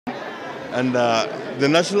And the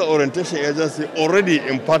National Orientation Agency already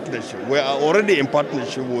in partnership. We are already in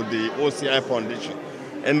partnership with the OCI Foundation,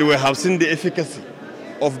 and we have seen the efficacy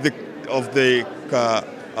of the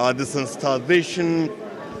sensitization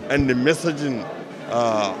and the messaging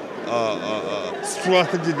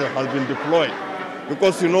strategy that has been deployed.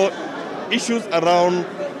 Because issues around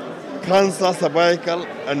cancer, cervical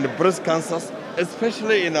and breast cancers,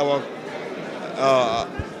 especially in our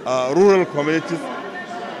rural communities,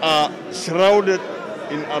 are shrouded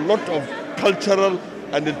in a lot of cultural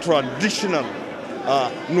and traditional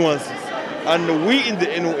nuances. And we in the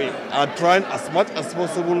NOA are trying as much as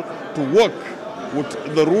possible to work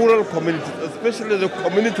with the rural communities, especially the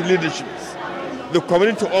community leaderships, the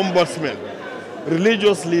community ombudsmen,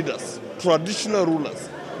 religious leaders, traditional rulers,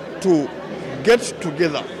 to get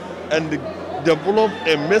together and develop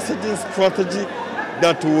a messaging strategy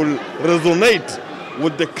that will resonate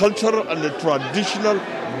with the cultural and the traditional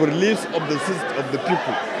beliefs of the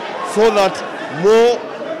people, so that more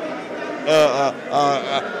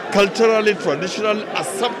culturally, traditionally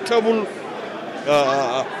acceptable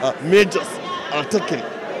measures are taken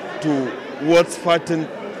towards fighting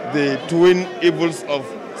the twin evils of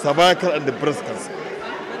cervical and the breast cancer.